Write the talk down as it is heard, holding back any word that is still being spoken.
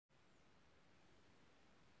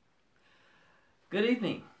Good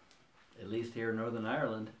evening, at least here in Northern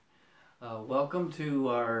Ireland. Welcome to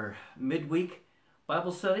our midweek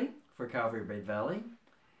Bible study for Calvary Braid Valley.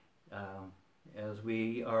 As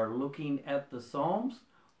we are looking at the Psalms,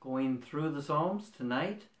 going through the Psalms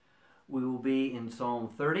tonight, we will be in Psalm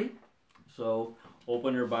 30. So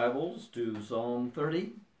open your Bibles to Psalm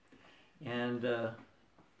 30 and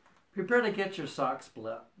prepare to get your socks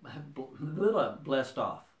blessed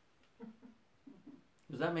off.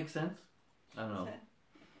 Does that make sense? I don't know.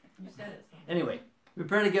 You said it. Anyway,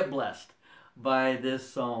 prepare to get blessed by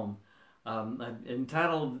this psalm. I've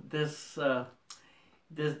entitled this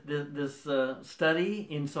study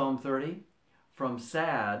in Psalm 30, From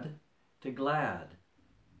Sad to Glad.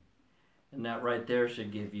 And that right there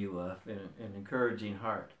should give you an encouraging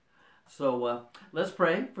heart. So let's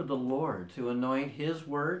pray for the Lord to anoint His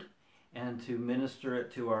word and to minister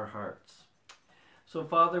it to our hearts. So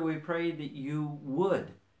Father, we pray that you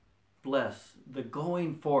would bless the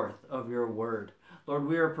going forth of your word. Lord,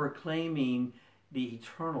 we are proclaiming the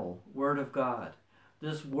eternal word of God.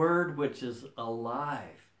 This word which is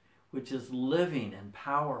alive, which is living and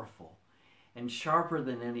powerful and sharper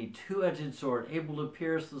than any two-edged sword, able to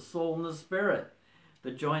pierce the soul and the spirit, the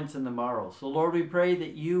joints and the marrow. So Lord, we pray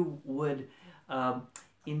that you would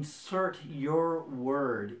insert your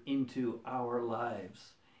word into our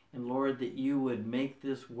lives. And Lord, that you would make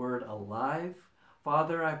this word alive.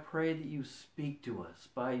 Father, I pray that you speak to us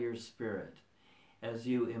by your Spirit as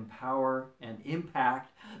you empower and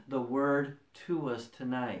impact the word to us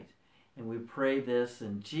tonight. And we pray this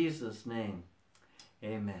in Jesus' name.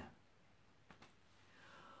 Amen.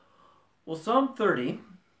 Well, Psalm 30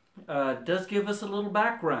 does give us a little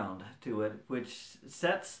background to it, which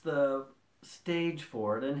sets the stage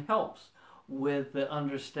for it and helps with the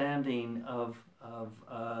understanding of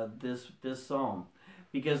this psalm.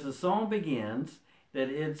 Because the psalm begins that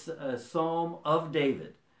it's a psalm of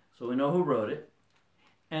David. So we know who wrote it,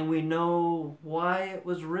 and we know why it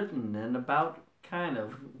was written and about kind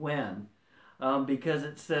of when. Because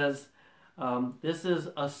it says this is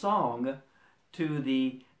a song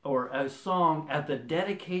a song at the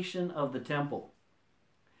dedication of the temple.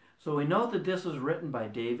 So we know that this was written by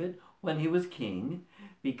David when he was king,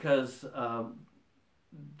 because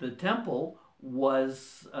the temple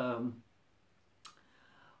was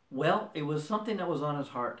it was something that was on his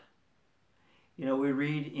heart. You know, we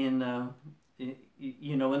read in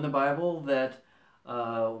the Bible that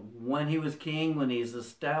when he was king, when he's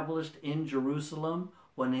established in Jerusalem,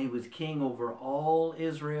 when he was king over all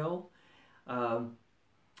Israel,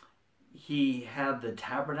 he had the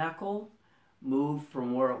tabernacle moved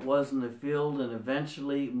from where it was in the field and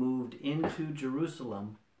eventually moved into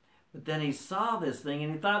Jerusalem. But then he saw this thing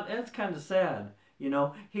and he thought, that's kind of sad. You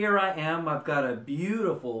know, here I am, I've got a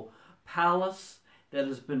beautiful palace that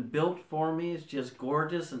has been built for me. It's just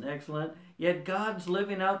gorgeous and excellent. Yet God's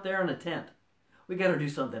living out there in a tent. We got to do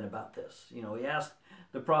something about this. You know, he asked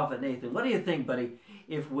the prophet Nathan, what do you think, buddy,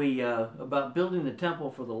 if we, about building the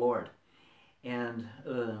temple for the Lord? And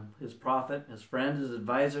his prophet, his friend, his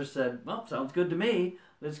advisor said, well, sounds good to me.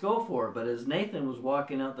 Let's go for it. But as Nathan was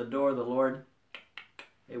walking out the door, the Lord,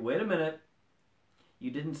 hey, wait a minute.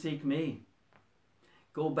 You didn't seek me.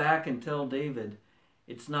 Go back and tell David,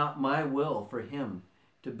 it's not my will for him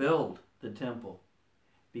to build the temple,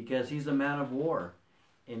 because he's a man of war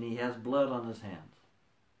and he has blood on his hands.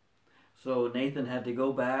 So Nathan had to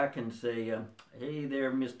go back and say, hey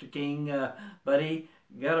there, Mr. King, buddy,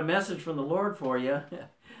 got a message from the Lord for you.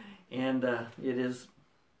 And it is,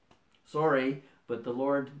 sorry, but the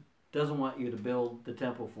Lord doesn't want you to build the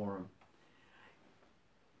temple for him.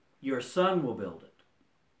 Your son will build it.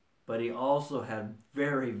 But he also had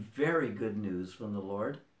very, very good news from the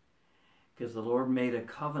Lord, because the Lord made a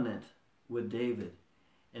covenant with David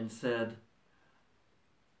and said,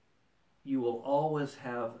 you will always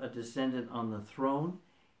have a descendant on the throne.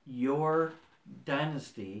 Your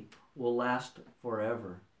dynasty will last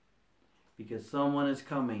forever, because someone is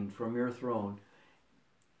coming from your throne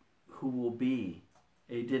who will be,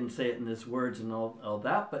 he didn't say it in his words and all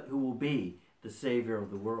that, but who will be the Savior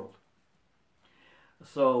of the world.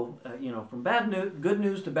 So, from good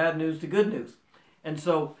news to bad news to good news. And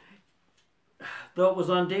so, though it was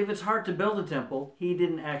on David's heart to build a temple, he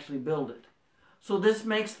didn't actually build it. So this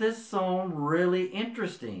makes this psalm really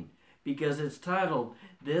interesting, because it's titled,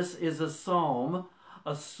 this is a psalm,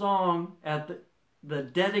 a song at the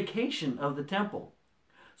dedication of the temple.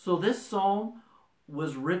 So this psalm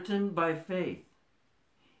was written by faith.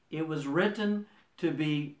 It was written to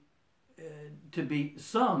be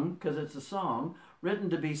sung, because it's a song,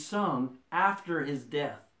 written to be sung after his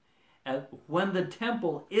death. When the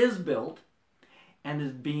temple is built and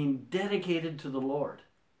is being dedicated to the Lord.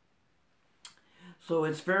 So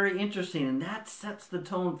it's very interesting, and that sets the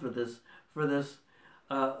tone for this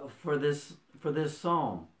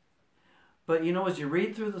psalm. But you know, as you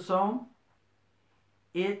read through the psalm,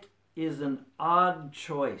 it is an odd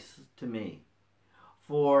choice to me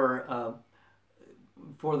for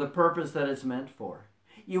the purpose that it's meant for.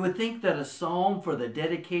 You would think that a psalm for the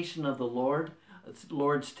dedication of the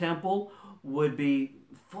Lord's temple, would be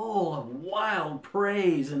full of wild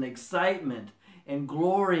praise and excitement and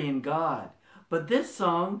glory in God. But this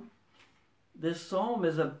psalm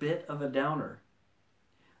is a bit of a downer.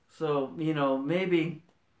 So, you know, maybe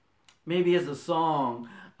as a song,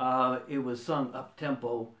 it was sung up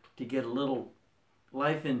tempo to get a little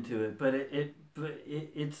life into it, but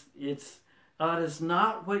it's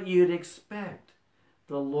not what you'd expect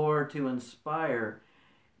the Lord to inspire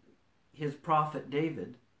his prophet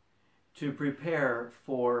David to prepare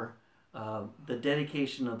for the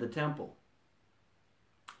dedication of the temple.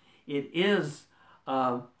 It is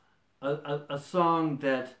a song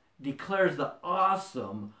that declares the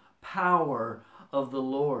awesome power of the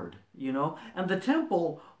Lord, you know. And the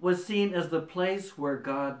temple was seen as the place where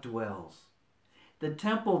God dwells. The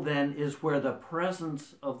temple then is where the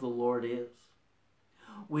presence of the Lord is.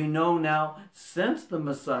 We know now, since the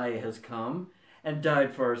Messiah has come and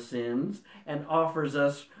died for our sins and offers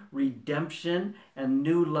us redemption and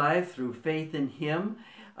new life through faith in him,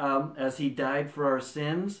 as he died for our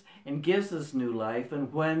sins and gives us new life.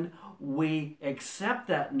 And when we accept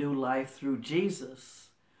that new life through Jesus,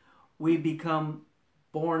 we become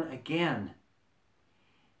born again.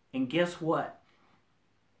 And guess what?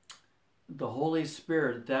 The Holy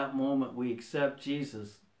Spirit, at that moment we accept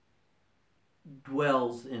Jesus,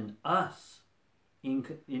 dwells in us.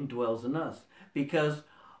 Indwells in us. Because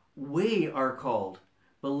we are called,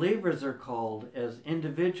 believers are called as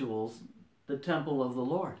individuals, the temple of the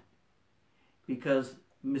Lord. Because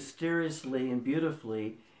mysteriously and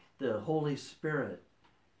beautifully, the Holy Spirit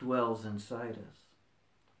dwells inside us.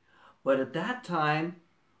 But at that time,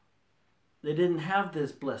 they didn't have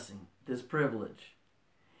this blessing, this privilege.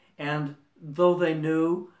 And though they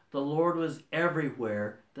knew the Lord was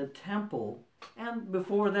everywhere, the temple, and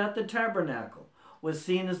before that the tabernacle, was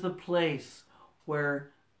seen as the place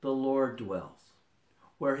where the Lord dwells,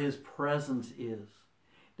 where his presence is.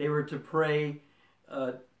 They were to pray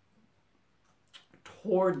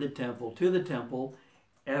toward the temple, to the temple,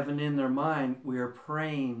 even in their mind, we are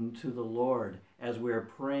praying to the Lord as we are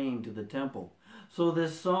praying to the temple. So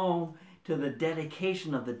this psalm to the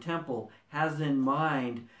dedication of the temple has in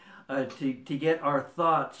mind to get our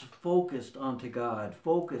thoughts focused onto God,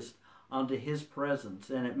 focused onto his presence.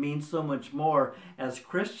 And it means so much more as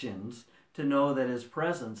Christians to know that his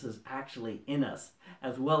presence is actually in us,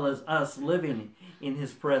 as well as us living in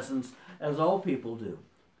his presence as all people do.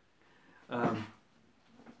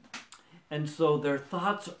 And so their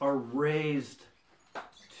thoughts are raised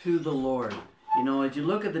to the Lord. You know, as you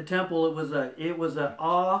look at the temple, it was an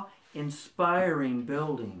awe-inspiring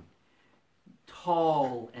building,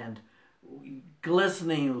 tall and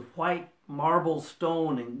glistening with white marble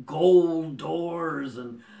stone and gold doors,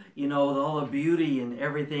 and you know, all the beauty and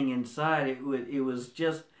everything inside. It was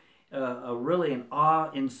just really an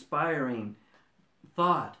awe-inspiring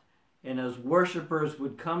thought. And as worshipers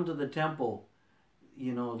would come to the temple,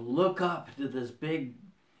 you know, look up to this big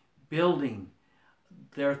building,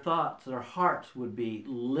 their thoughts, their hearts would be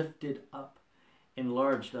lifted up,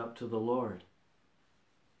 enlarged up to the Lord.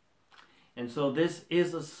 And so this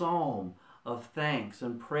is a psalm of thanks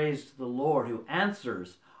and praise to the Lord, who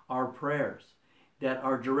answers our prayers that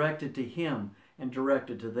are directed to him and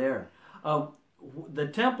directed to there. The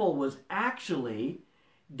temple was actually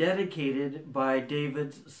dedicated by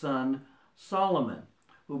David's son Solomon,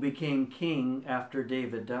 who became king after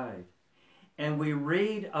David died. And we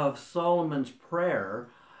read of Solomon's prayer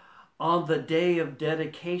on the day of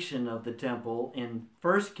dedication of the temple in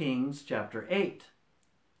 1 Kings chapter 8.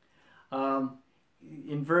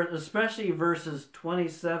 Especially verses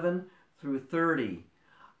 27 through 30.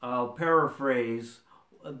 I'll paraphrase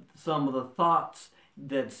some of the thoughts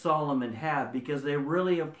that Solomon had, because they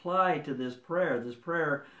really apply to this prayer.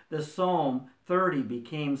 This Psalm 30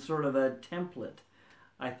 became sort of a template,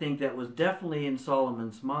 I think, that was definitely in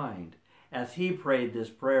Solomon's mind as he prayed this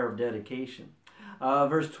prayer of dedication.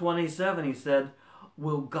 Verse 27, he said,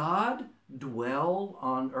 "Will God dwell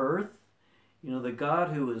on earth?" You know, the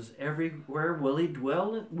God who is everywhere, will he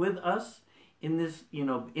dwell with us in this, you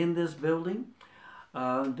know, in this building?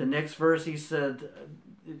 The next verse he said,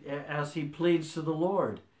 as he pleads to the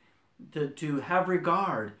Lord, to have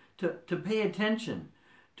regard, to pay attention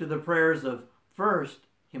to the prayers of, first,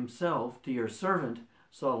 himself to your servant,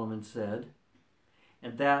 Solomon said.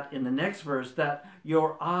 And that in the next verse, that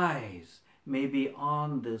your eyes may be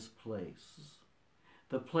on this place,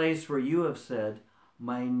 the place where you have said,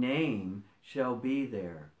 my name shall be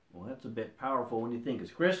there. Well, that's a bit powerful when you think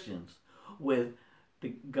as Christians, with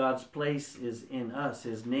God's place is in us,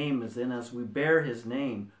 his name is in us, we bear his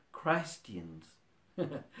name, Christians.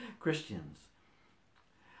 Christians.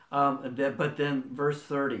 But then verse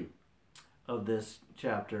 30 of this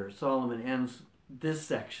chapter, Solomon ends this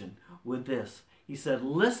section with this. He said,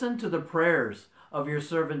 listen to the prayers of your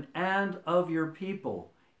servant and of your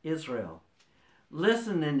people, Israel.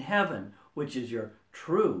 Listen in heaven, which is your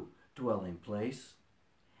true dwelling place.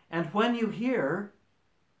 And when you hear,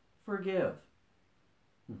 forgive.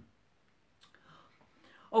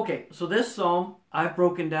 Okay, so this psalm I've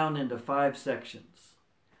broken down into 5 sections.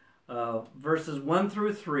 Verses 1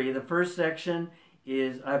 through 3, the first section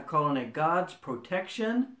is, I've called it God's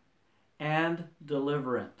protection and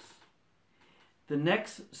deliverance. The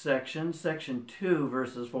next section, section 2,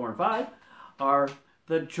 verses 4 and 5, are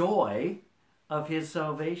the joy of his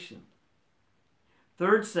salvation.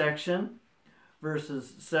 Third section,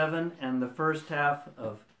 verses 7 and the first half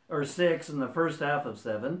of, or 6 and the first half of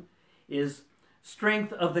 7, is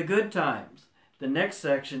strength of the good times. The next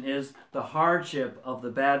section is the hardship of the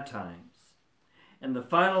bad times. And the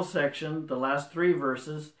final section, the last 3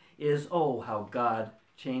 verses, is, oh, how God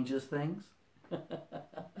changes things.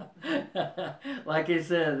 Like I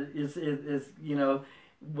said, it's you know,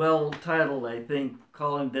 well titled, I think,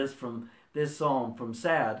 calling this psalm from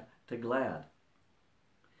sad to glad.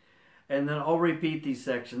 And then I'll repeat these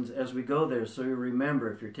sections as we go there so you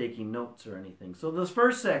remember if you're taking notes or anything. So this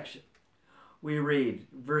first section, we read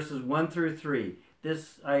verses 1 through 3.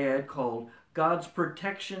 This I had called God's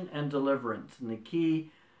protection and deliverance. And the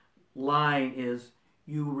key line is,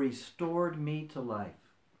 you restored me to life.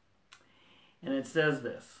 And it says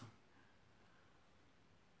this,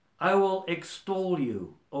 I will extol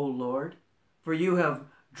you, O Lord, for you have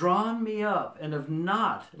drawn me up and have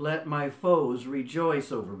not let my foes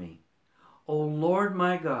rejoice over me. O Lord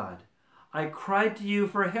my God, I cried to you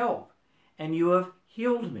for help, and you have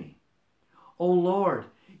healed me. O Lord,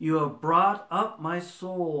 you have brought up my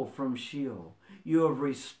soul from Sheol. You have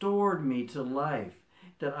restored me to life,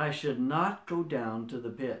 that I should not go down to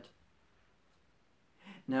the pit.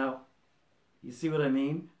 Now, you see what I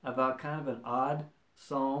mean about kind of an odd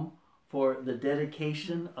psalm for the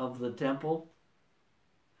dedication of the temple?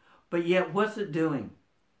 But yet, what's it doing?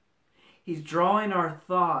 He's drawing our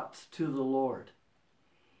thoughts to the Lord.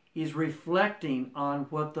 He's reflecting on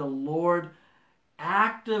what the Lord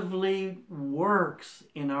actively works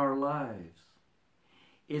in our lives.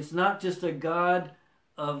 It's not just a God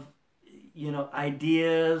of,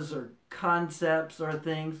 ideas or concepts or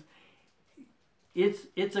things.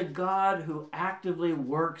 It's a God who actively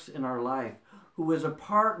works in our life, who is a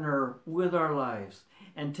partner with our lives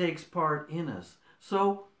and takes part in us.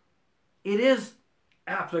 So it is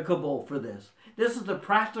applicable for this. This is the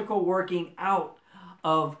practical working out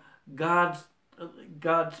of God's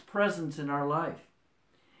presence in our life,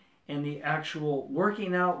 and the actual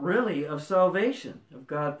working out really of salvation, of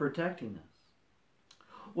God protecting us.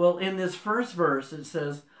 Well, in this first verse it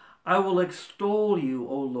says, I will extol you,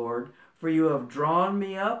 O Lord, for you have drawn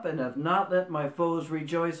me up and have not let my foes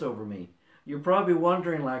rejoice over me. You're probably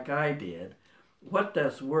wondering, like I did, what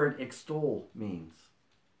this word extol means.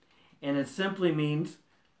 And it simply means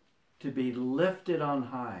to be lifted on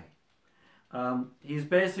high. He's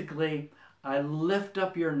basically, I lift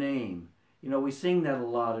up your name. We sing that a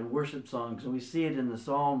lot in worship songs, and we see it in the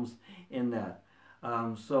Psalms in that.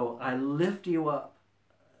 So I lift you up,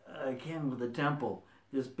 again with the temple,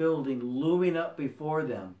 this building looming up before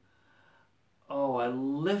them. Oh, I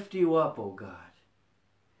lift you up, oh God,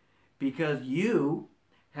 because you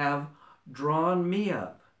have drawn me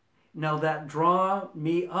up. Now that draw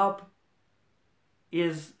me up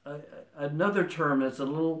is another term that's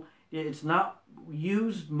it's not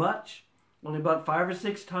used much, only about 5 or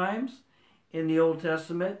 6 times in the Old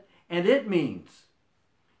Testament, and it means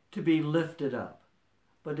to be lifted up,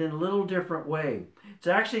 but in a little different way. It's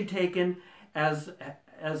actually taken as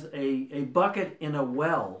a bucket in a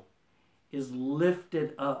well is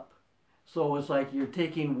lifted up. So it's like you're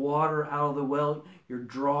taking water out of the well, you're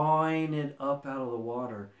drawing it up out of the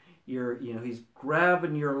water. He's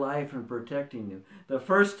grabbing your life and protecting you. The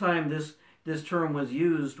first time this term was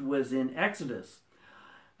used was in Exodus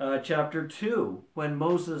chapter 2, when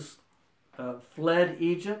Moses fled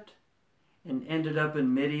Egypt and ended up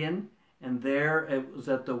in Midian, and there it was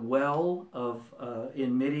at the well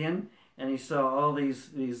in Midian, and he saw all these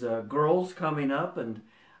girls coming up, and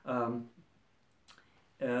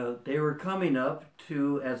they were coming up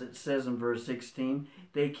to, as it says in verse 16,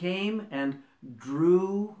 they came and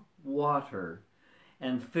drew water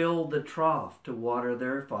and filled the trough to water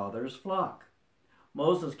their father's flock.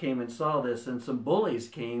 Moses came and saw this, and some bullies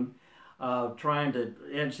came trying to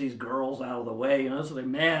edge these girls out of the way. So the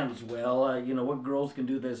man's, what girls can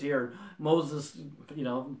do this here? Moses,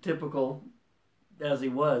 typical as he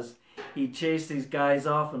was, he chased these guys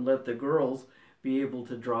off and let the girls be able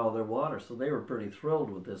to draw their water. So they were pretty thrilled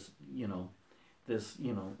with this,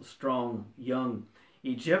 strong young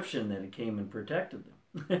Egyptian that came and protected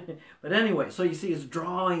them. But anyway, so you see it's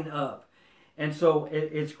drawing up. And so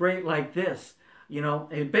it's great like this.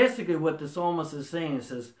 And basically what the psalmist is saying, it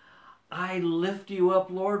says, I lift you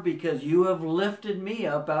up, Lord, because you have lifted me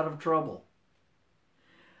up out of trouble.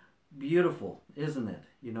 Beautiful, isn't it?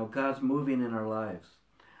 God's moving in our lives.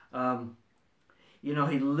 He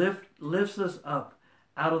lifts us up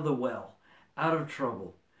out of the well, out of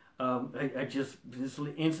trouble. I just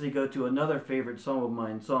instantly go to another favorite psalm of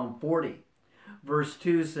mine, Psalm 40. Verse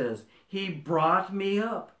 2 says, He brought me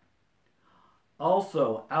up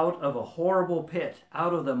also out of a horrible pit,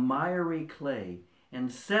 out of the miry clay,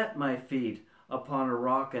 and set my feet upon a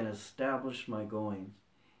rock and established my goings.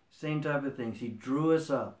 Same type of things. He drew us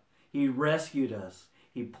up. He rescued us.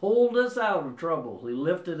 He pulled us out of trouble. He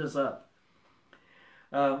lifted us up.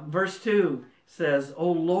 Verse 2 says, O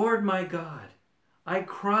Lord my God, I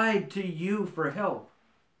cried to you for help,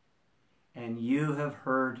 and you have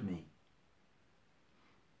heard me.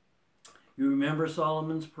 You remember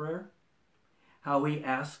Solomon's prayer? How he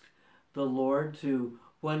asked the Lord to,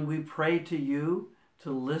 when we pray to you, to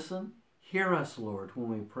listen. Hear us, Lord, when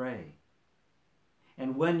we pray.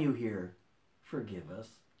 And when you hear, forgive us.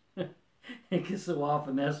 Because so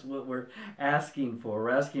often that's what we're asking for.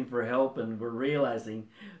 We're asking for help, and we're realizing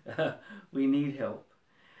we need help.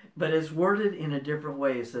 But it's worded in a different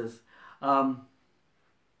way. It says, I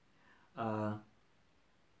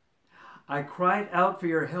cried out for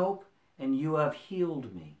your help, and you have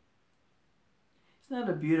healed me. Isn't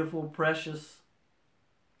that a beautiful, precious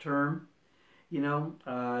term?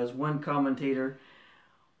 As one commentator,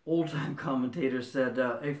 old-time commentator said,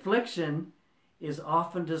 affliction is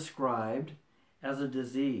often described as a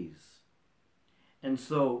disease. And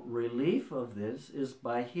so relief of this is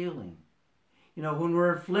by healing. When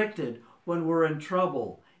we're afflicted, when we're in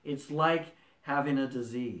trouble, it's like having a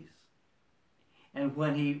disease. And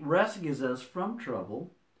when he rescues us from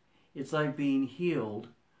trouble, it's like being healed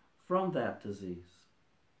from that disease.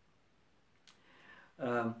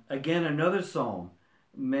 Again, another psalm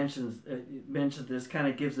mentions this, kind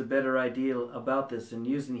of gives a better idea about this in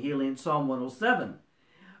using healing. Psalm 107,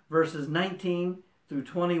 verses 19 through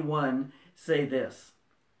 21 say this.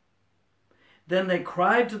 Then they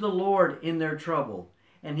cried to the Lord in their trouble,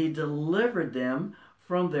 and he delivered them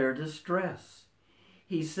from their distress.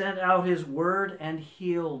 He sent out his word and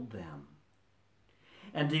healed them,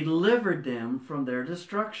 and delivered them from their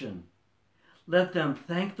destruction. Let them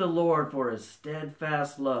thank the Lord for his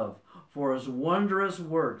steadfast love, for his wondrous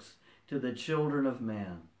works to the children of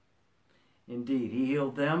man. Indeed, he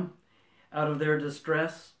healed them out of their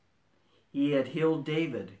distress. He had healed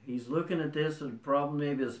David. He's looking at this as a problem,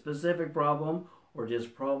 maybe a specific problem, or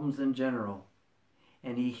just problems in general.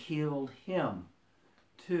 And he healed him,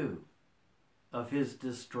 too, of his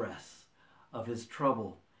distress, of his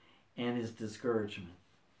trouble, and his discouragement.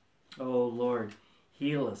 Oh, Lord,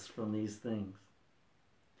 heal us from these things.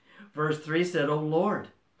 Verse 3 said, O Lord,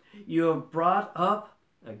 you have brought up,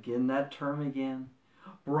 again that term again,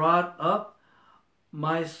 brought up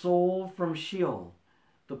my soul from Sheol,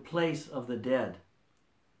 the place of the dead.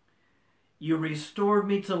 You restored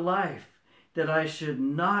me to life, that I should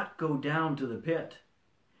not go down to the pit.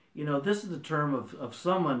 This is the term of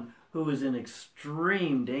someone who is in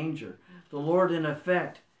extreme danger. The Lord, in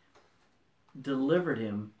effect, delivered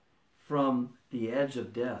him from the edge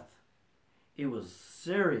of death. It was a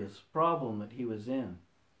serious problem that he was in.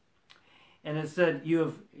 And it said,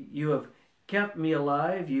 you have kept me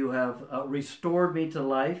alive, you have restored me to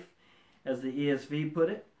life, as the ESV put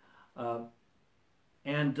it,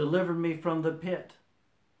 and delivered me from the pit.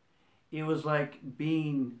 It was like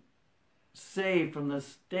being saved from the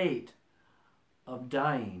state of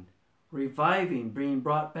dying, reviving, being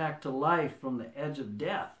brought back to life from the edge of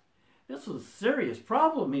death. This was a serious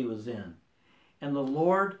problem he was in. And the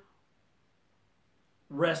Lord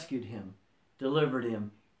rescued him, delivered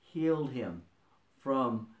him, healed him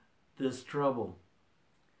from this trouble.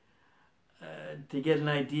 To get an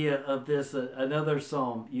idea of this, another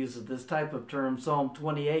psalm uses this type of term, Psalm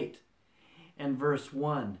 28 and verse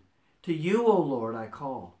 1. To you, O Lord, I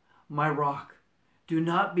call, my rock. Do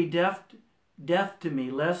not be deaf death to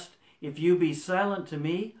me, lest if you be silent to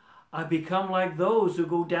me, I become like those who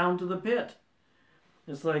go down to the pit.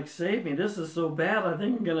 It's like, save me, this is so bad, I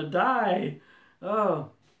think I'm going to die. Oh,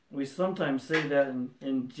 we sometimes say that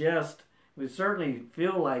in jest. We certainly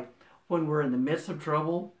feel like when we're in the midst of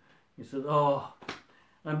trouble, he says, oh,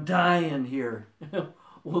 I'm dying here.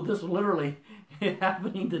 Well, this literally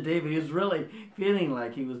happening to David. He was really feeling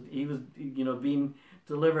like he was being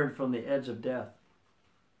delivered from the edge of death.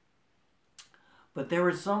 But there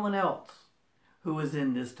was someone else who was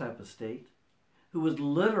in this type of state, who was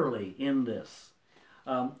literally in this,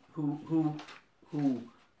 who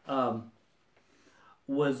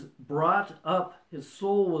was brought up, his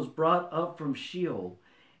soul was brought up from Sheol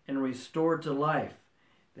and restored to life,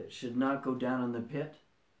 that should not go down in the pit.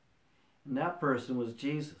 And that person was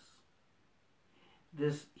Jesus.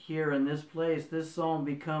 This here in this place, this psalm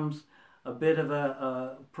becomes a bit of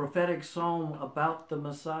a prophetic psalm about the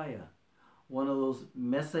Messiah, one of those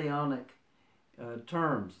messianic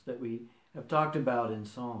terms that we have talked about in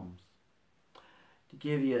Psalms. To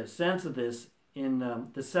give you a sense of this, in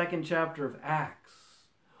the 2nd chapter of Acts,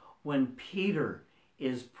 when Peter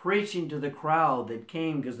is preaching to the crowd that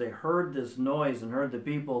came because they heard this noise and heard the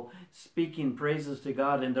people speaking praises to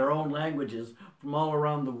God in their own languages from all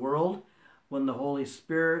around the world, when the Holy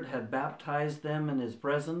Spirit had baptized them in his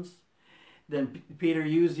presence, then Peter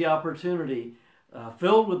used the opportunity,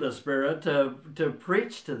 filled with the Spirit, to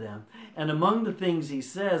preach to them. And among the things he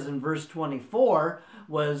says in verse 24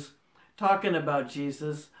 was talking about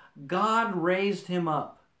Jesus. God raised him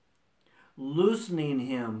up, loosening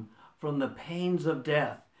him from the pains of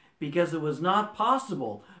death, because it was not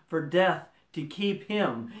possible for death to keep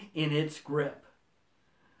him in its grip.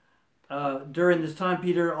 During this time,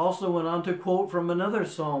 Peter also went on to quote from another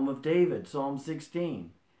psalm of David, Psalm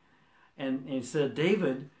 16. And he said,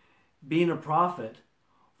 David, being a prophet,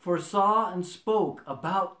 foresaw and spoke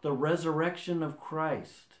about the resurrection of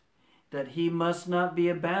Christ, that he must not be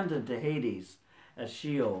abandoned to Hades, as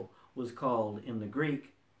Sheol was called in the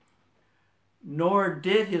Greek. Nor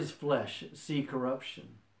did his flesh see corruption.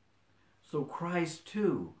 So Christ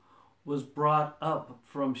too was brought up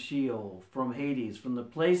from Sheol, from Hades, from the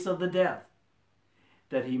place of the death,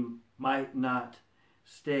 that he might not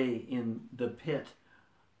stay in the pit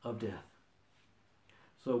of death.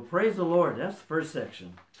 So praise the Lord. That's the first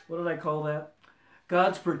section. What did I call that?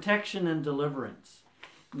 God's protection and deliverance.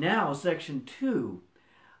 Now, section 2,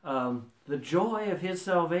 the joy of his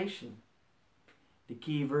salvation. The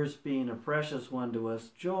key verse being a precious one to us.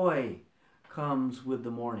 Joy comes with the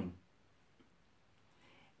morning.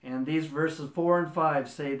 And these verses 4 and 5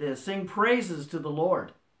 say this: sing praises to the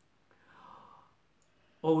Lord,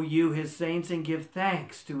 O you his saints, and give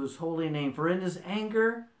thanks to his holy name. For his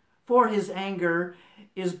anger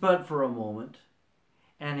is but for a moment,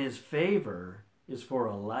 and his favor is for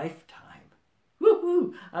a lifetime.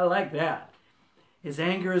 Woo-hoo! I like that. His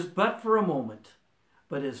anger is but for a moment,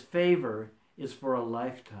 but his favor is for a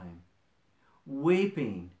lifetime.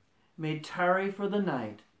 Weeping may tarry for the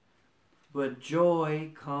night, but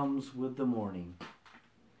joy comes with the morning.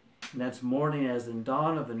 And that's morning as in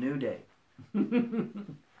dawn of a new day.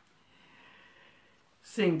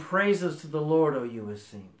 Sing praises to the Lord, O you his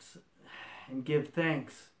saints, and give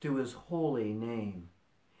thanks to his holy name.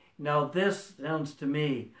 Now this sounds to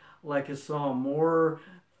me like a psalm more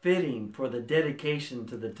fitting for the dedication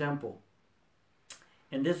to the temple.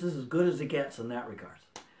 And this is as good as it gets in that regard.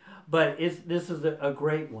 But this is a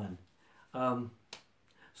great one.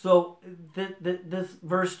 So this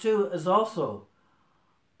verse 2 is also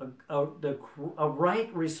a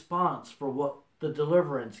right response for what the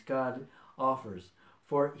deliverance God offers,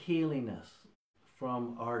 for healing us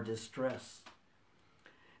from our distresses.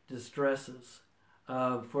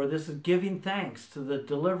 For this is giving thanks to the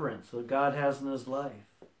deliverance that God has in his life.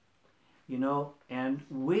 You know, and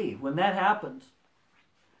when that happens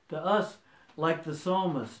to us, like the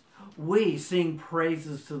psalmist, we sing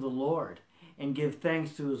praises to the Lord and give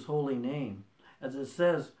thanks to his holy name. As it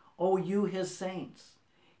says, O you his saints,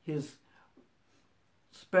 his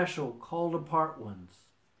special called apart ones.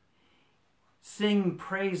 Sing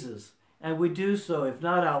praises, and we do so, if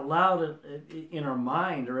not out loud, in our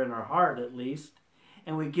mind or in our heart at least,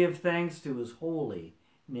 and we give thanks to his holy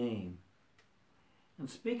name. And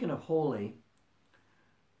speaking of holy,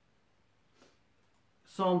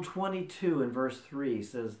 Psalm 22 and verse 3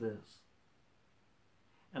 says this.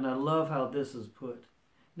 And I love how this is put.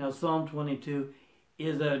 Now, Psalm 22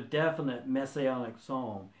 is a definite messianic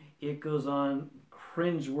psalm. It goes on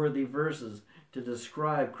cringeworthy verses to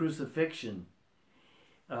describe crucifixion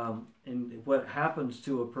and what happens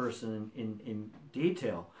to a person in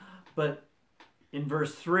detail. But in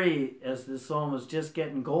verse 3, as this psalm is just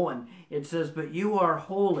getting going, it says, "But you are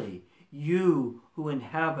holy, you who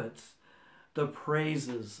inhabits the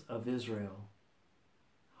praises of Israel."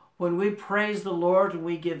 When we praise the Lord and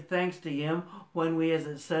we give thanks to Him, when we, as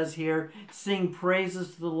it says here, sing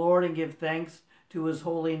praises to the Lord and give thanks to His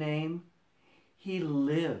holy name, He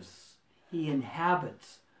lives, He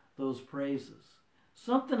inhabits those praises.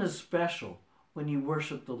 Something is special when you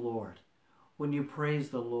worship the Lord, when you praise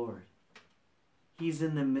the Lord. He's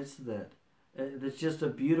in the midst of that. It's just a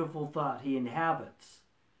beautiful thought. He inhabits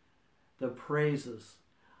the praises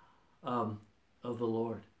of the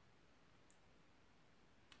Lord.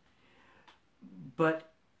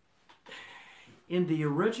 But in the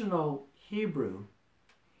original Hebrew,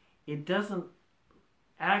 it doesn't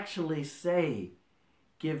actually say,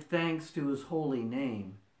 "Give thanks to His holy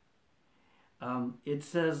name." It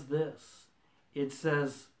says this. It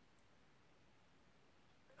says,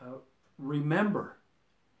 "Remember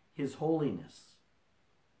His holiness,"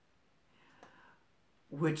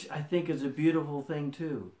 which I think is a beautiful thing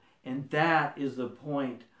too. And that is the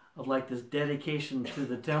point of like this dedication to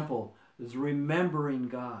the temple, is remembering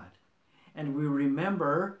God. And we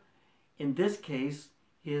remember, in this case,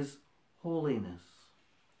 His holiness.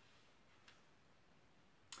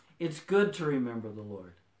 It's good to remember the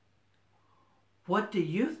Lord. What do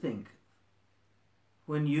you think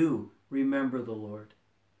when you remember the Lord?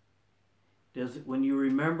 When you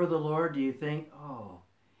remember the Lord, do you think, "Oh,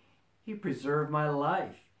 He preserved my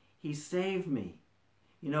life. He saved me"?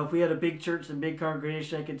 You know, if we had a big church and big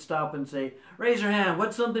congregation, I could stop and say, "Raise your hand.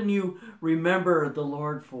 What's something you remember the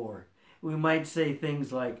Lord for?" We might say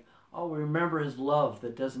things like, "Oh, we remember His love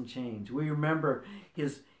that doesn't change. We remember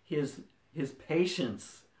His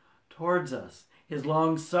patience towards us, His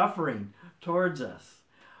long suffering towards us.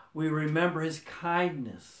 We remember His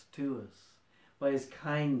kindness to us. By His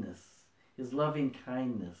kindness, His loving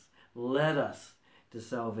kindness led us to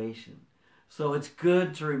salvation." So it's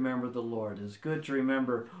good to remember the Lord. It's good to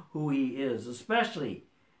remember who He is, especially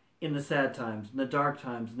in the sad times, in the dark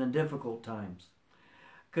times, in the difficult times.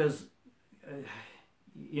 Because,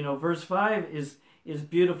 verse 5 is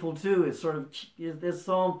beautiful too. It's sort of, this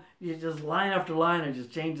psalm, just line after line, it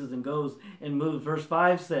just changes and goes and moves. Verse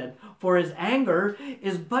 5 said, "For His anger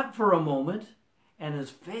is but for a moment, and His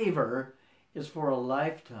favor is for a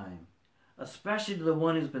lifetime." Especially to the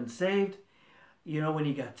one who's been saved. You know, when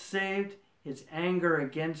you got saved, His anger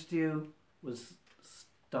against you was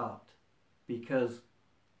stopped because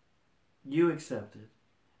you accepted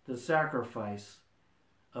the sacrifice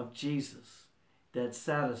of Jesus that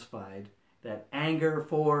satisfied that anger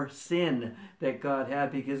for sin that God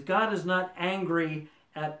had. Because God is not angry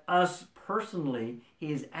at us personally.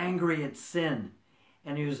 He is angry at sin.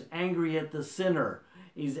 And He was angry at the sinner.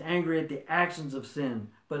 He's angry at the actions of sin.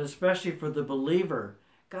 But especially for the believer,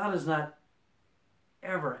 God is not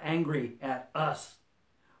ever angry at us,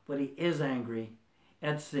 but He is angry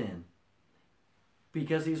at sin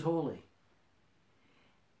because He's holy.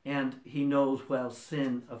 And He knows how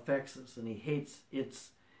sin affects us, and He hates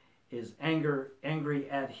His angry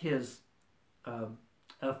at His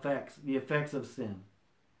effects, the effects of sin.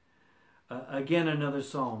 Again, another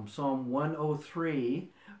psalm, Psalm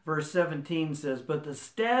 103, verse 17 says, "But the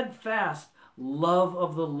steadfast love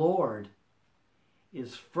of the Lord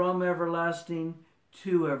is from everlasting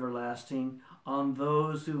to everlasting on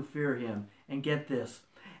those who fear Him." And get this,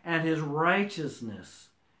 "and His righteousness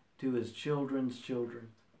to His children's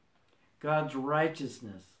children." God's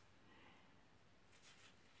righteousness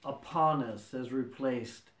upon us has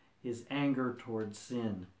replaced His anger towards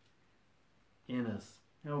sin in us.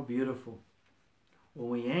 How beautiful. When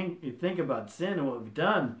we think about sin and what we've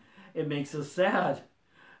done, it makes us sad.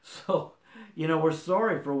 So, we're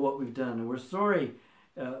sorry for what we've done, and we're sorry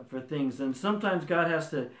for things. And sometimes God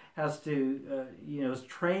has to is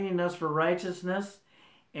training us for righteousness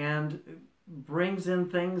and brings in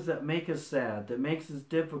things that make us sad, that makes us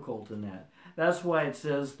difficult in that. That's why it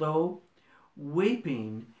says, "Though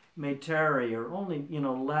weeping may tarry," or only,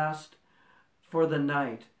 last for the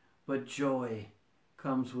night, "but joy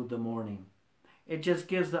comes with the morning." It just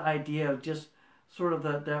gives the idea of just sort of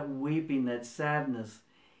that weeping, that sadness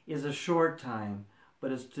is a short time,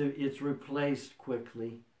 but it's replaced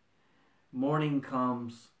quickly. Morning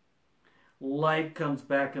comes, light comes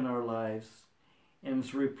back in our lives, and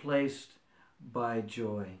it's replaced by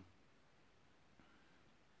joy.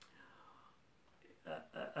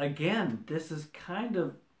 Again, this is kind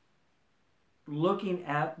of looking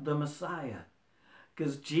at the Messiah,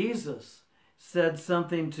 because Jesus said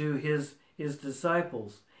something to his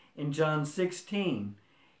disciples. In John 16,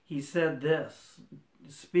 He said this,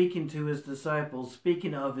 speaking to His disciples,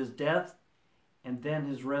 speaking of His death and then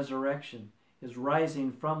his resurrection, his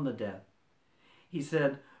rising from the dead. He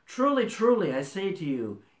said, "Truly, truly, I say to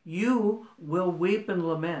you, you will weep and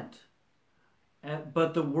lament,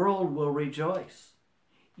 but the world will rejoice.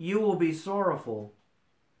 You will be sorrowful,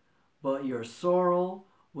 but your sorrow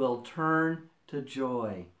will turn to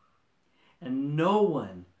joy, and no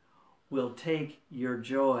one will take your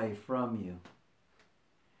joy from you."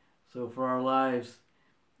 So for our lives,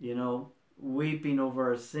 weeping over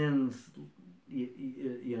our sins,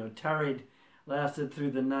 lasted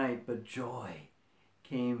through the night, but joy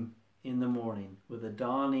came in the morning with the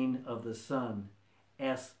dawning of the sun,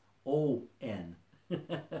 S-O-N,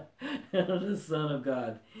 the Son of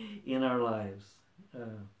God in our lives.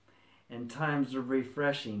 And times of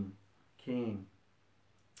refreshing came.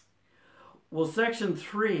 Well, section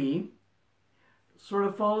 3 sort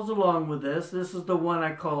of follows along with this. This is the one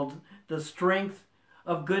I called the strength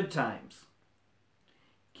of good times.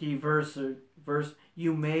 Key verse,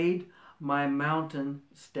 you made my mountain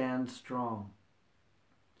stand strong.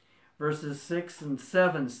 Verses 6 and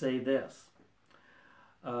 7 say this.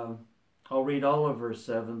 I'll read all of verse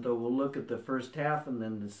 7, though we'll look at the first half, and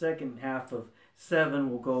then the second half of 7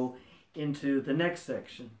 will go into the next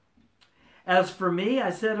section. As for me, I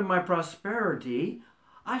said in my prosperity,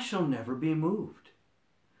 I shall never be moved.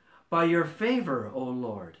 By your favor, O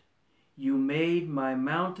Lord, you made my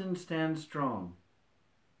mountain stand strong.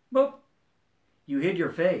 Boop! You hid your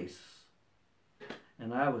face,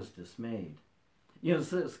 and I was dismayed.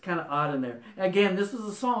 It's kind of odd in there. Again, this is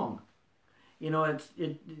a song.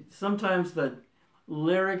 Sometimes the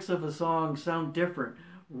lyrics of a song sound different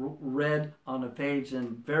read on a page,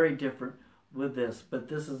 and very different with this. But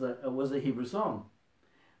this was a Hebrew song.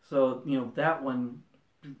 So, that one,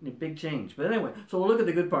 a big change. But anyway, so we'll look at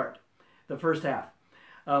the good part, the first half.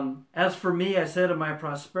 As for me, I said of my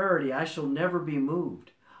prosperity, I shall never be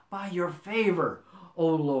moved. By your favor, O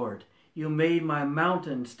Lord, you made my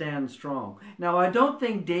mountain stand strong. Now, I don't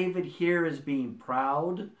think David here is being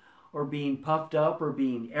proud or being puffed up or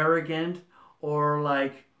being arrogant or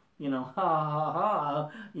like, ha, ha,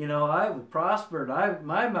 ha, I prospered.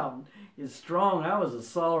 My mountain is strong. I was as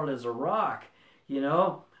solid as a rock.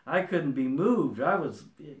 I couldn't be moved. I was,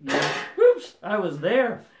 whoops, I was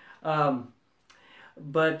there.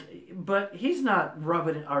 But he's not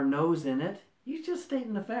rubbing our nose in it. He's just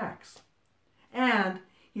stating the facts. And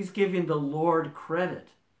he's giving the Lord credit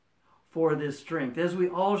for this strength, as we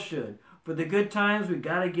all should. For the good times, we've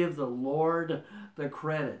got to give the Lord the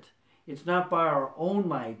credit. It's not by our own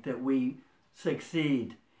might that we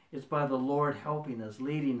succeed. It's by the Lord helping us,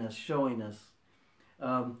 leading us, showing us,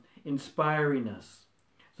 inspiring us.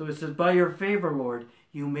 So it says, by your favor, Lord,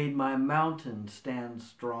 you made my mountain stand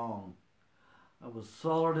strong. I was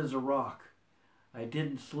solid as a rock. I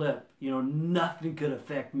didn't slip. Nothing could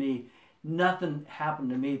affect me. Nothing happened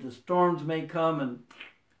to me. The storms may come, and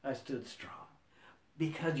I stood strong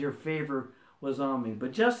because your favor was on me.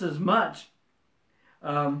 But just as much,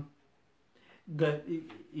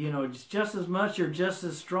 just as much, you're just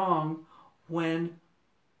as strong when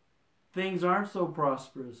things aren't so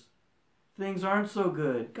prosperous. Things aren't so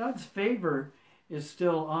good. God's favor is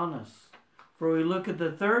still on us. For we look at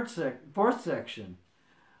the fourth section,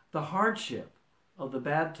 the hardship of the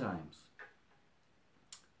bad times.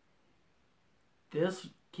 This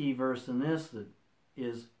key verse in this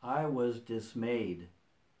is, I was dismayed.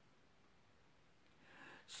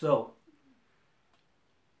 So,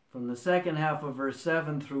 from the second half of verse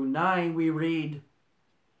 7 through 9, we read,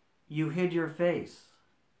 you hid your face.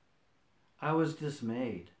 I was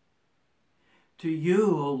dismayed. To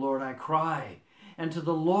you, O Lord, I cry, and to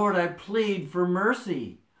the Lord I plead for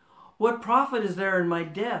mercy. What profit is there in my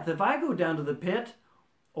death if I go down to the pit,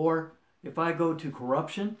 or if I go to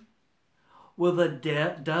corruption? Will the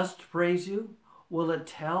dust praise you? Will it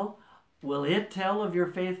tell of your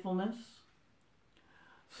faithfulness?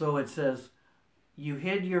 So it says, you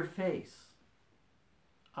hid your face.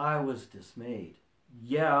 I was dismayed.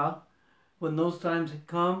 Yeah, when those times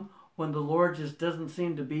come, when the Lord just doesn't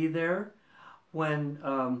seem to be there, when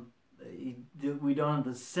we don't have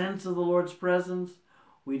the sense of the Lord's presence,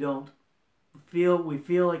 we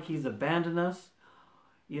feel like he's abandoned us.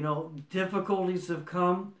 Difficulties have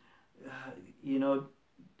come.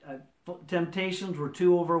 Temptations were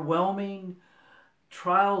too overwhelming.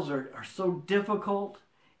 Trials are so difficult.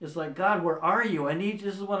 It's like, God, where are you?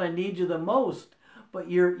 This is when I need you the most. But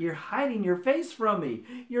you're hiding your face from me.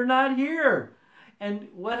 You're not here. And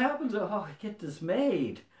what happens? Oh, I get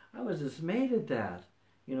dismayed. I was dismayed at that.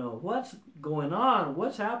 What's going on?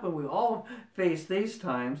 What's happened? We all face these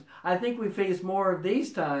times. I think we face more of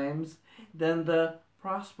these times than the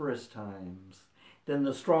prosperous times, than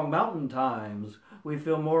the strong mountain times. We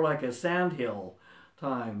feel more like a sandhill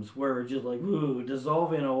times where we're just like, ooh,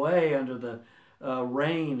 dissolving away under the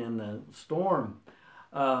rain and the storm.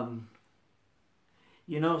 So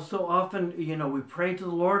often, we pray to the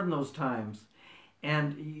Lord in those times.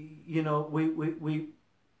 And,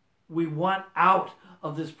 we want out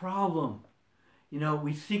of this problem.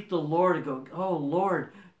 We seek the Lord and go, oh,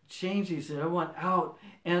 Lord, change these things. I want out,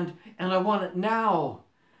 and I want it now.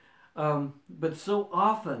 But so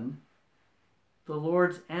often, the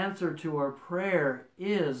Lord's answer to our prayer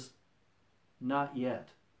is not yet.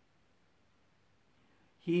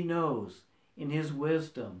 He knows in His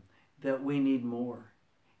wisdom that we need more.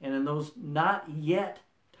 And in those not yet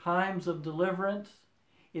times of deliverance,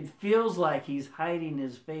 it feels like He's hiding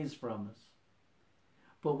His face from us.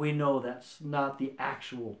 But we know that's not the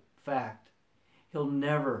actual fact. He'll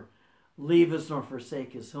never leave us nor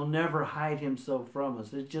forsake us. He'll never hide Himself from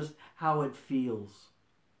us. It's just how it feels.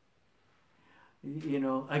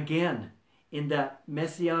 Again, in that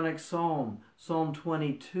messianic psalm, Psalm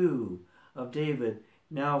 22 of David,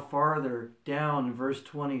 now farther down in verse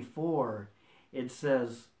 24, it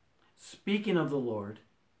says, speaking of the Lord,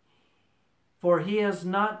 for He has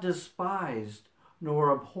not despised nor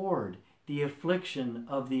abhorred the affliction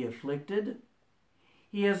of the afflicted.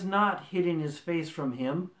 He has not hidden His face from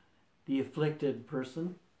him, the afflicted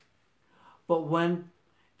person. But when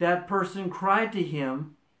that person cried to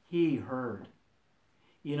Him, He heard.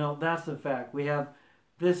 That's the fact. We have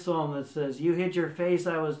this psalm that says, you hid your face,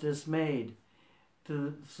 I was dismayed. To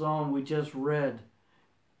the psalm we just read,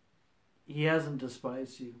 He hasn't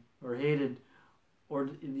despised you or hated,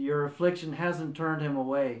 or your affliction hasn't turned Him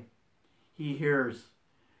away. He hears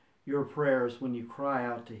your prayers when you cry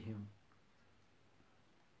out to Him.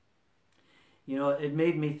 It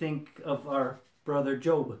made me think of our brother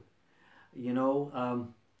Job.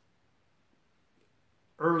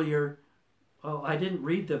 Earlier, I didn't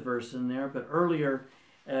read the verse in there, but earlier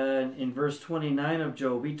in verse 29 of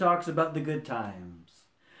Job, he talks about the good times.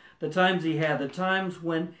 The times he had, the times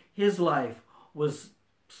when his life was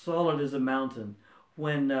solid as a mountain.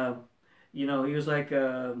 When, he was like,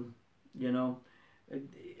 I'll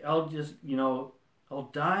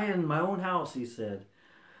die in my own house, he said.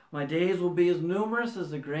 My days will be as numerous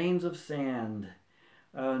as the grains of sand.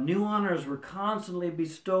 New honors were constantly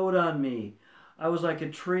bestowed on me. I was like a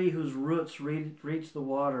tree whose roots reach the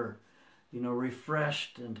water,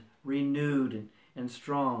 refreshed and renewed and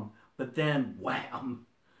strong. But then, wham,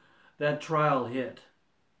 that trial hit.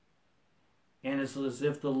 And it's as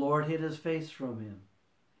if the Lord hid His face from him.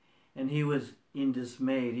 And he was in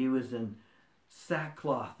dismay. He was in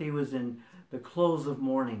sackcloth. He was in the clothes of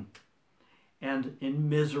mourning and in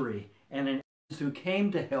misery. And in who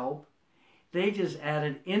came to help, they just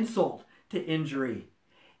added insult to injury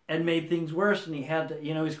and made things worse. And he had to,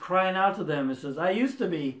 he's crying out to them. He says, I used to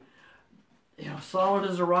be, solid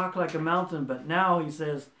as a rock like a mountain. But now, he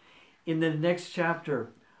says in the next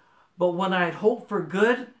chapter, but when I had hoped for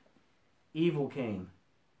good, evil came.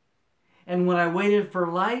 And when I waited for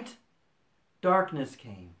light, darkness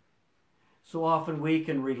came. So often we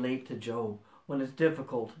can relate to Job when it's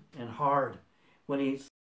difficult and hard, when he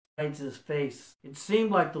hides his face. It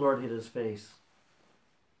seemed like the Lord hid His face.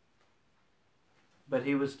 But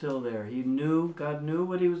He was still there. He knew, God knew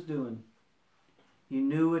what He was doing. He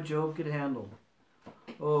knew what Job could handle.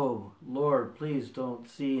 Oh, Lord, please don't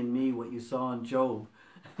see in me what You saw in Job.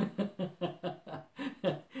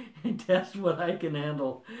 Test what I can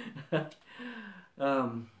handle.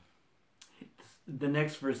 The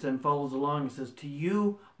next verse then follows along. It says, to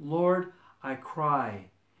You, Lord, I cry,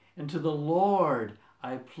 and to the Lord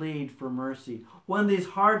I plead for mercy. When these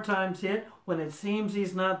hard times hit, when it seems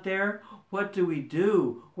He's not there, what do we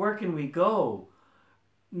do? Where can we go?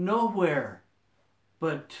 Nowhere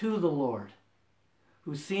but to the Lord,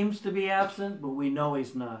 who seems to be absent, but we know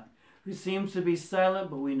He's not. Who seems to be silent,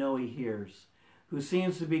 but we know He hears. Who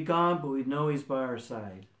seems to be gone, but we know He's by our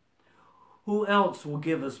side. Who else will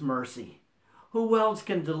give us mercy? Who else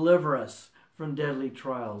can deliver us from deadly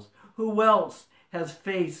trials? Who else has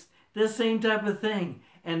faced this same type of thing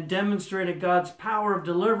and demonstrated God's power of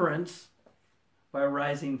deliverance by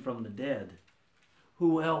rising from the dead?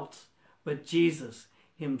 Who else but Jesus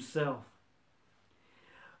Himself?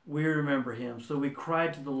 We remember Him, so we cry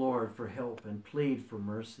to the Lord for help and plead for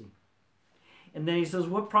mercy. And then He says,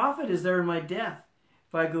 what profit is there in my death?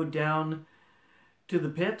 If I go down to the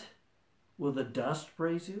pit, will the dust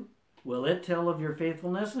praise You? Will it tell of Your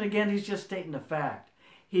faithfulness? And again, He's just stating a fact.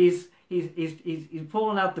 He's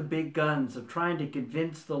pulling out the big guns of trying to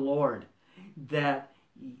convince the Lord that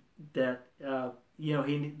the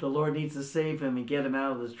Lord needs to save him and get him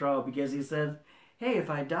out of this trial, because He says, hey, if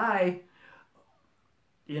I die,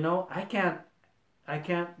 I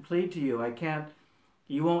can't plead to you.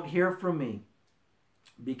 You won't hear from me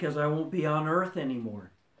because I won't be on earth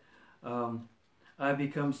anymore. I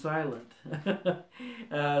become silent.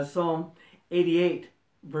 Psalm 88,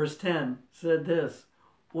 verse 10 said this,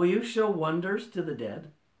 will you show wonders to the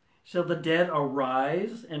dead? Shall the dead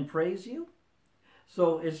arise and praise you?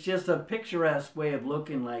 So it's just a picturesque way of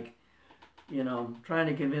looking like, trying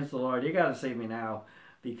to convince the Lord, you got to save me now.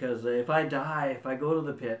 Because if I die, if I go to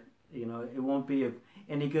the pit, it won't be of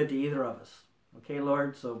any good to either of us. Okay,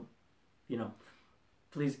 Lord? So,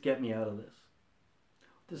 please get me out of this.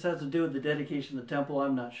 This has to do with the dedication of the temple,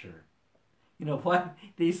 I'm not sure. Why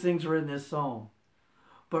these things are in this psalm.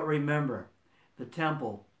 But remember, the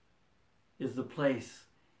temple is the place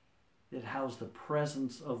that housed the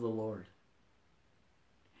presence of the Lord.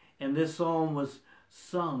 And this psalm was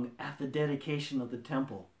sung at the dedication of the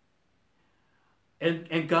temple.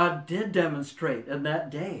 And God did demonstrate in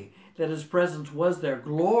that day that his presence was there.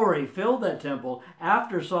 Glory filled that temple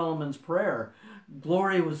after Solomon's prayer.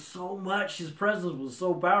 Glory was so much, his presence was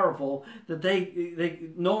so powerful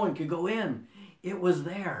that no one could go in. It was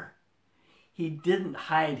there. He didn't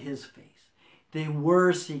hide his face. They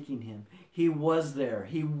were seeking him. He was there.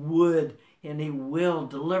 He would and he will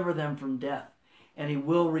deliver them from death. And he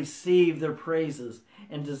will receive their praises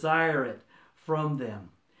and desire it from them.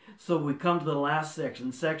 So we come to the last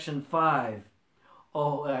section, section 5.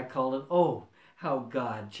 Oh, I call it, oh, how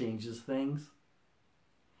God changes things.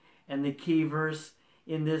 And the key verse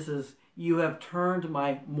in this is, you have turned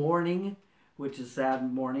my mourning, which is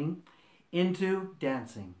sad mourning, into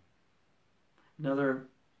dancing. Another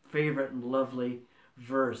favorite and lovely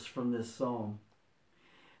verse from this psalm.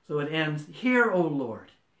 So it ends, hear, O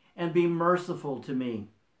Lord, and be merciful to me.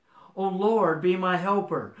 O Lord, be my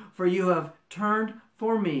helper, for you have turned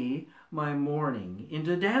for me my mourning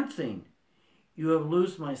into dancing. You have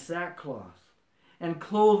loosed my sackcloth and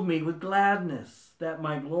clothed me with gladness, that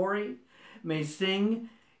my glory may sing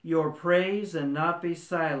your praise and not be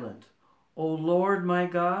silent. O Lord my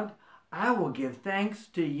God, I will give thanks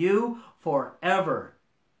to you forever.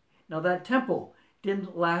 Now that temple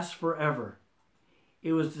didn't last forever.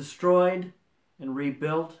 It was destroyed and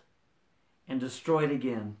rebuilt and destroyed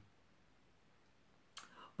again.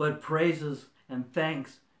 But praises and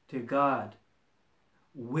thanks to God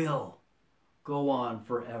will go on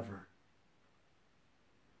forever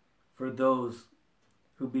for those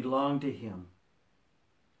who belong to him.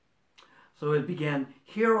 So it began,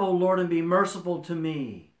 hear, O Lord, and be merciful to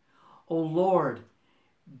me. O Lord,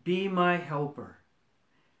 be my helper.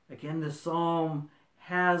 Again, the psalm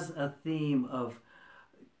has a theme of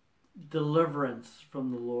deliverance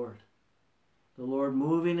from the Lord. The Lord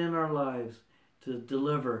moving in our lives to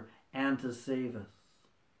deliver and to save us.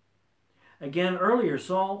 Again, earlier,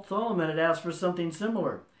 Solomon had asked for something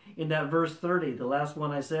similar. In that verse 30, the last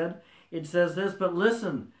one I said, it says this, but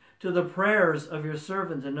listen to the prayers of your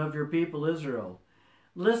servant and of your people Israel.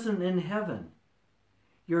 Listen in heaven,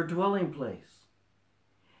 your dwelling place.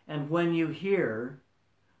 And when you hear,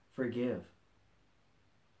 forgive.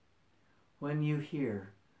 When you hear,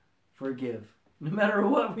 forgive. No matter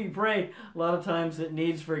what we pray, a lot of times it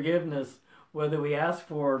needs forgiveness, whether we ask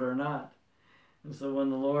for it or not. And so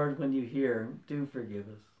when you hear, do forgive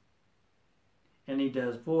us. And he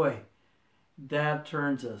does. Boy, that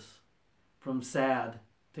turns us from sad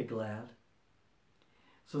to glad.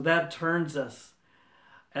 So that turns us,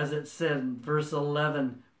 as it said in verse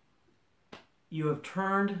 11, you have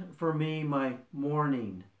turned for me my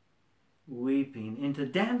mourning, weeping, into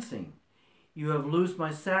dancing. You have loosed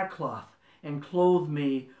my sackcloth and clothed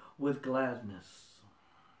me with gladness.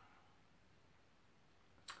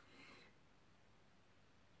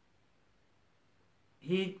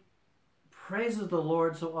 He praises the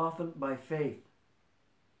Lord so often by faith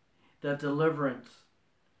that deliverance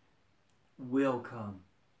will come.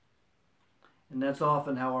 And that's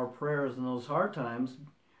often how our prayers in those hard times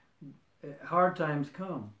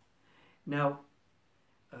come. Now,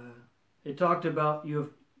 it talked about you have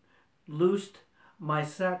loosed my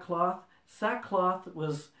sackcloth. Sackcloth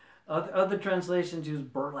was, other translations use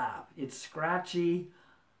burlap. It's scratchy,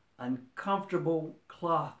 uncomfortable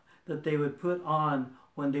cloth that they would put on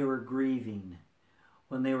when they were grieving,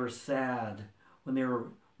 when they were sad, when they were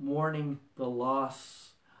mourning the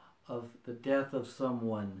loss of the death of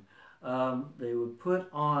someone. They would put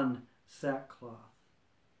on sackcloth.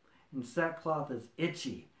 And sackcloth is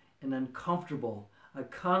itchy and uncomfortable, a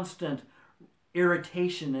constant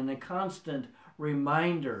irritation and a constant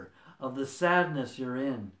reminder of the sadness you're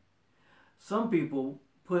in. Some people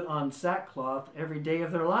put on sackcloth every day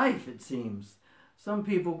of their life, it seems. Some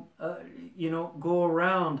people, go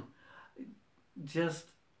around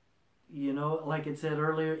just, like it said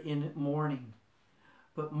earlier, in mourning.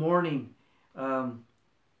 But mourning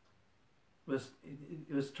was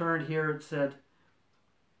turned here, it said,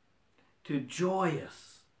 to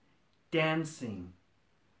joyous dancing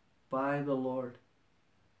by the Lord.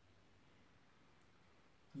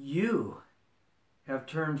 You have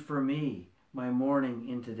turned for me my mourning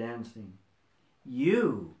into dancing.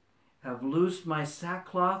 You have loosed my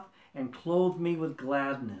sackcloth and clothed me with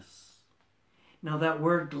gladness. Now that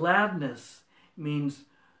word gladness means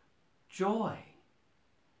joy,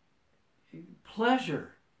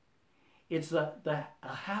 pleasure. It's a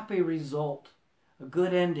happy result, a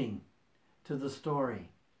good ending to the story.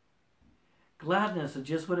 Gladness is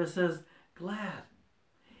just what it says, glad.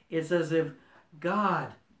 It's as if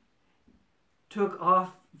God took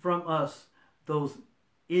off from us those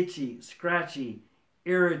itchy, scratchy,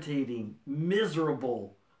 irritating,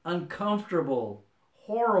 miserable, uncomfortable,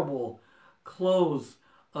 horrible clothes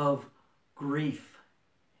of grief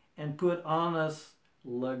and put on us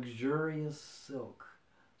luxurious silk,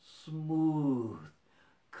 smooth,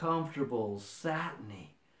 comfortable,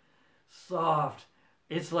 satiny, soft.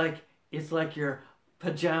 It's like your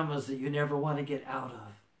pajamas that you never want to get out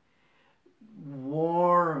of.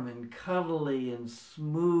 Warm and cuddly and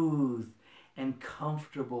smooth and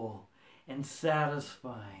comfortable and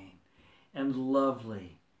satisfying and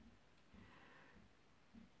lovely.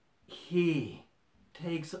 He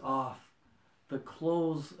takes off the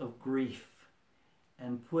clothes of grief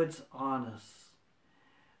and puts on us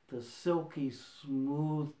the silky,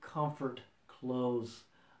 smooth, comfort clothes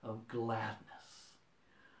of gladness,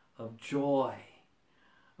 of joy,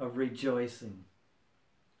 of rejoicing.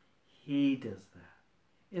 He does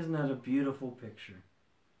that. Isn't that a beautiful picture?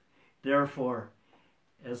 Therefore,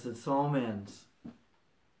 as the psalm ends,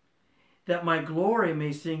 that my glory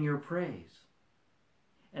may sing your praise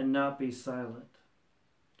and not be silent.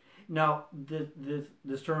 Now,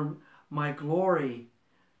 this term, my glory,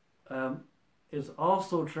 is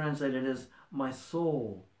also translated as my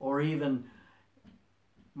soul, or even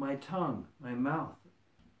my tongue, my mouth.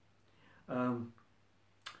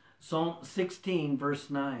 Psalm 16, verse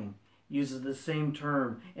 9, uses the same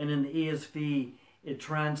term, and in the ESV, it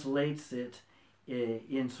translates it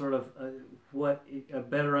in sort of a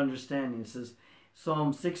better understanding. It says,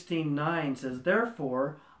 Psalm 16:9 says,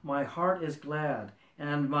 therefore my heart is glad,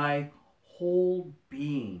 and my whole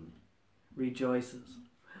being rejoices.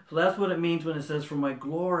 So that's what it means when it says, for my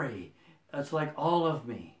glory, it's like all of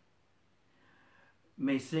me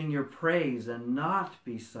may sing your praise and not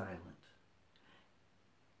be silent.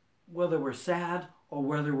 Whether we're sad or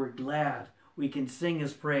whether we're glad, we can sing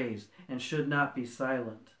his praise and should not be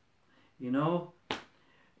silent.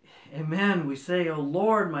 Amen. We say, O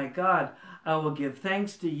Lord, my God, I will give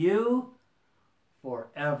thanks to you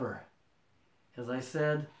forever. As I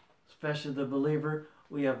said, especially the believer,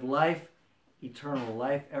 we have life eternal,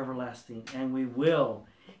 life everlasting, and we will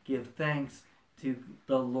give thanks to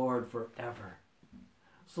the Lord forever.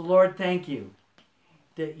 So Lord, thank you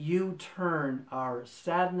that you turn our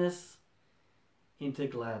sadness into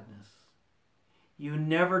gladness. You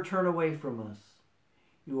never turn away from us.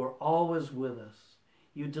 You are always with us.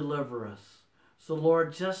 You deliver us. So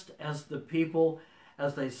Lord, just as the people,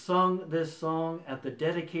 as they sung this song at the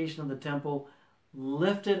dedication of the temple,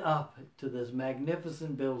 lifted up to this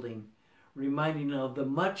magnificent building, reminding of the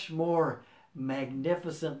much more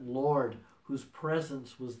magnificent Lord whose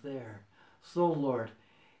presence was there. So Lord,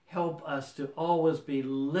 help us to always be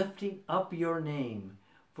lifting up your name,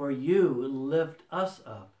 for you lift us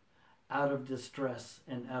up out of distress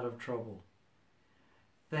and out of trouble.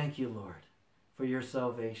 Thank you, Lord, for your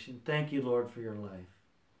salvation. Thank you, Lord, for your life.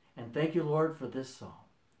 And thank you, Lord, for this song.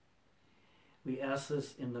 We ask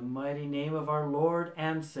this in the mighty name of our Lord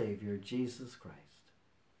and Savior, Jesus Christ.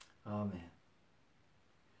 Amen.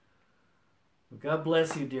 Well, God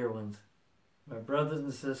bless you, dear ones. My brothers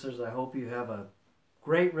and sisters, I hope you have a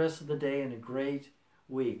great rest of the day and a great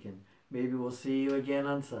week. And maybe we'll see you again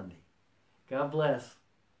on Sunday. God bless.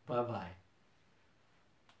 Bye-bye.